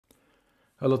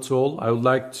Hello to all. I would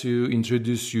like to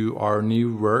introduce you our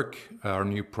new work, our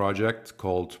new project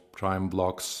called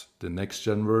PrimeBlocks, the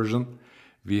next-gen version.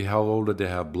 We already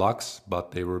have blocks,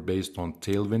 but they were based on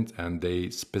Tailwind and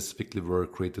they specifically were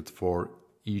created for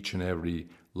each and every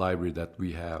library that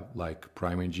we have, like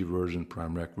PrimeUI version,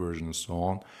 PrimeRack version, and so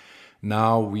on.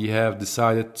 Now we have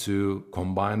decided to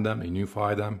combine them,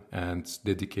 unify them, and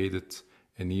dedicated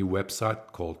a new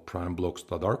website called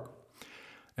primeblocks.org.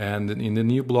 And in the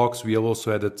new blocks, we have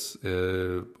also added,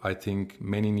 I think,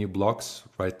 many new blocks.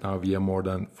 Right now, we have more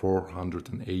than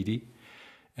 480.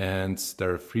 And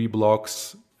there are free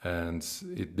blocks, and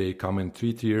they come in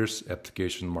 3 tiers: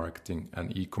 application, marketing,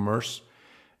 and e-commerce.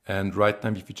 And right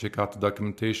now, if you check out the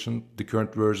documentation, the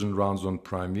current version runs on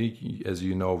PrimeUI. As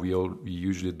you know, we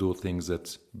usually do things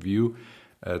at Vue.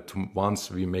 Once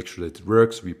we make sure that it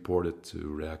works, we port it to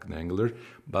React and Angular.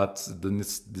 But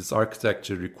this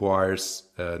architecture requires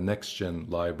a next-gen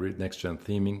library, next-gen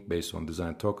theming based on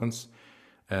design tokens.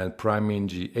 And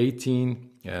PrimeUI 18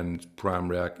 and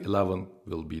PrimeRack 11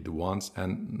 will be the ones.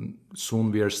 And soon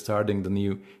we are starting the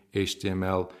new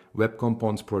HTML web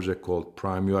components project called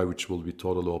PrimeUI, which will be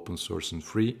totally open source and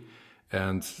free.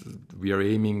 And we are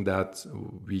aiming that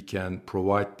we can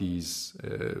provide these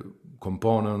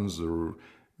components, or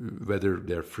whether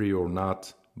they're free or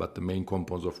not, but the main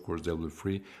components, of course, they'll be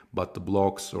free, but the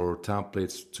blocks or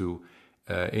templates to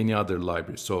any other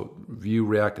library. So Vue,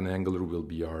 React, and Angular will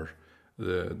be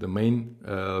the main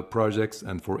projects,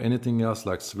 and for anything else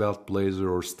like Svelte,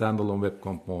 Blazor, or standalone web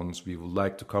components, we would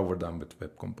like to cover them with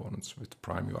web components with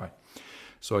PrimeUI.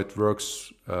 So it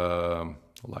works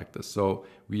like this. So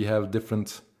we have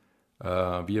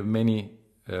many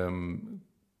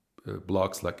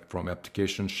blocks, like from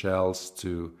application shells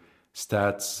to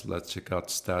stats. Let's check out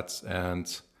stats,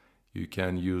 and you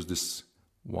can use this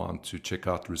one to check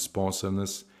out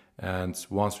responsiveness. And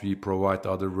once we provide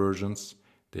other versions,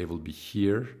 they will be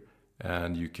here,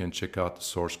 and you can check out the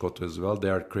source code as well. They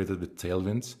are created with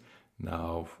Tailwind.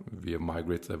 Now we have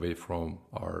migrated away from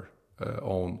our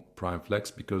own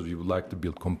PrimeFlex because we would like to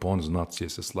build components, not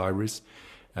CSS libraries.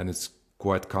 And it's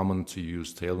quite common to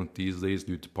use Tailwind these days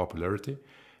due to popularity.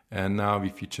 And now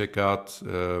if you check out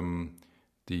for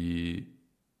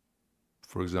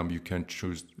example, you can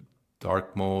choose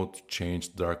dark mode,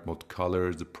 change dark mode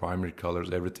colors, the primary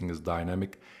colors, everything is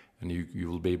dynamic, and you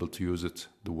will be able to use it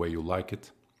the way you like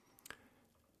it.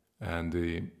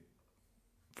 And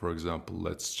for example,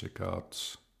 let's check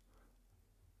out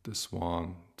this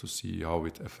one to see how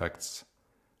it affects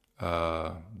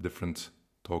different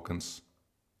tokens.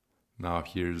 Now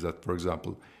here's that, for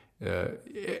example,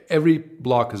 every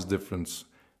block is different,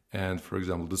 and for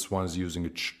example, this one is using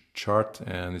a chart,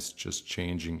 and it's just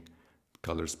changing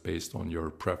colors based on your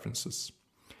preferences.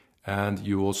 And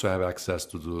you also have access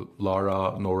to the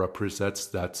Lara, Nora presets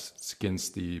that skins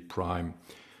the Prime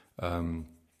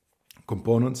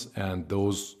components, and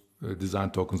those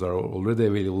design tokens are already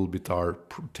available with our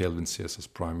Tailwind CSS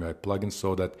PrimeUI plugin,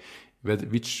 so that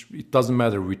it doesn't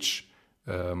matter which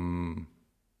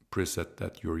preset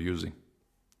that you're using.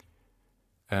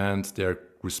 And they're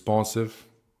responsive,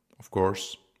 of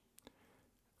course,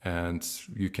 and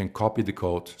you can copy the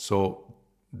code. So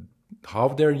how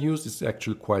they're used is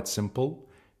actually quite simple.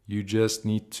 You just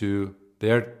need to,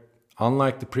 they're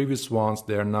unlike the previous ones,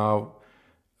 they're now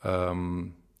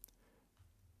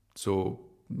so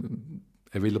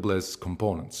available as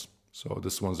components. So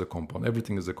this one's a component,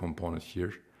 everything is a component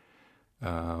here.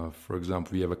 For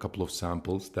example, we have a couple of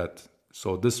samples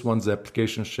so this one's the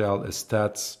application shell, a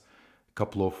stats, a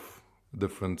couple of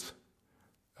different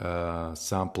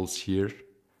samples here.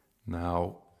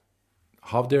 Now,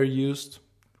 how they're used,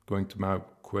 going to my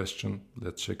question,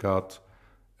 let's check out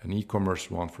an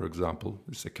e-commerce one, for example.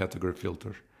 It's a category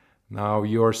filter. Now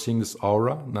you are seeing this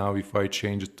aura. Now if I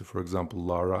change it to, for example,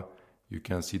 Lara, you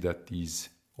can see that these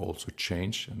also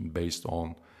change, and based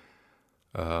on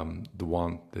the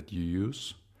one that you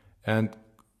use. And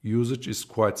usage is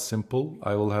quite simple.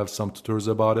 I will have some tutorials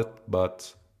about it,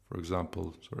 but for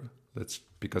example, let's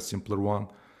pick a simpler one,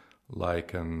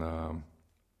 like a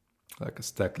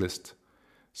stack list.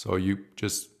 So you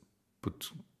just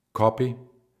put copy,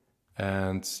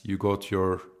 and you go to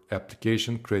your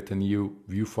application, create a new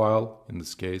view file in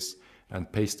this case,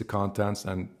 and paste the contents,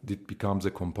 and it becomes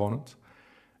a component.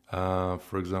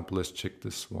 For example, let's check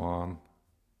this one,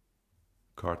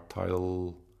 cart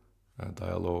title,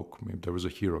 dialog, maybe there was a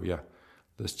hero, yeah.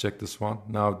 Let's check this one.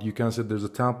 Now you can see there's a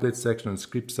template section and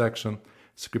script section.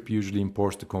 Script usually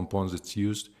imports the components it's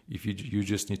used. If you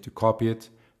just need to copy it,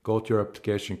 go to your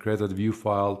application, create a view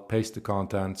file, paste the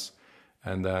contents,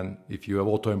 And then if you have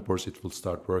auto imports, it will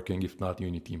start working. If not,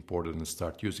 you need to import it and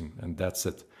start using, and that's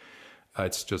it.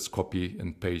 It's just copy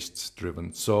and paste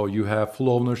driven. So you have full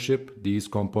ownership. These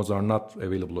components are not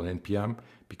available on NPM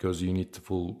because you need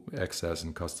full access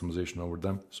and customization over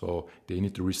them. So they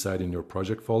need to reside in your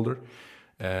project folder.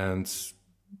 And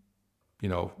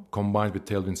combined with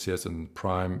Tailwind CSS and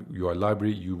PrimeUI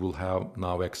library, you will have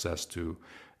now access to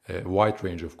a wide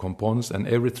range of components. And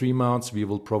every 3 months, we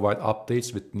will provide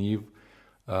updates with new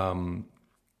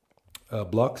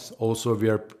blocks. Also, we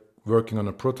are working on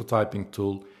a prototyping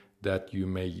tool that you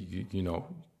may,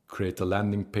 create a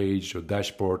landing page or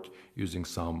dashboard using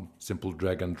some simple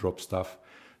drag and drop stuff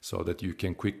so that you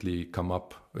can quickly come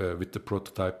up with the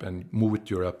prototype and move it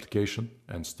to your application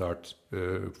and start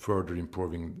further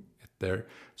improving it there.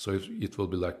 So it will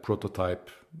be like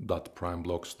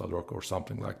prototype.primeblocks.org or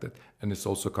something like that. And it's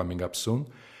also coming up soon.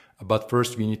 But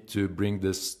first we need to bring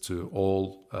this to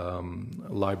all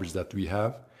libraries that we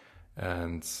have,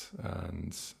 and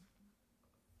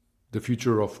the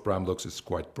future of PrimeBlocks is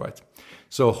quite bright.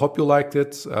 So hope you liked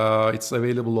it. It's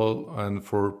available and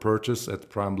for purchase at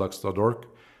primeblocks.org,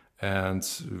 and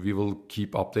we will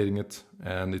keep updating it.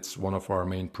 And it's one of our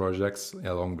main projects,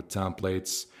 along with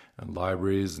templates and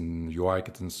libraries and UI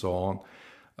kit and so on.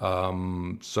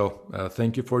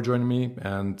 Thank you for joining me,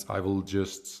 and I will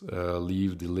just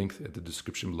leave the link at the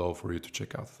description below for you to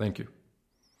check out. Thank you.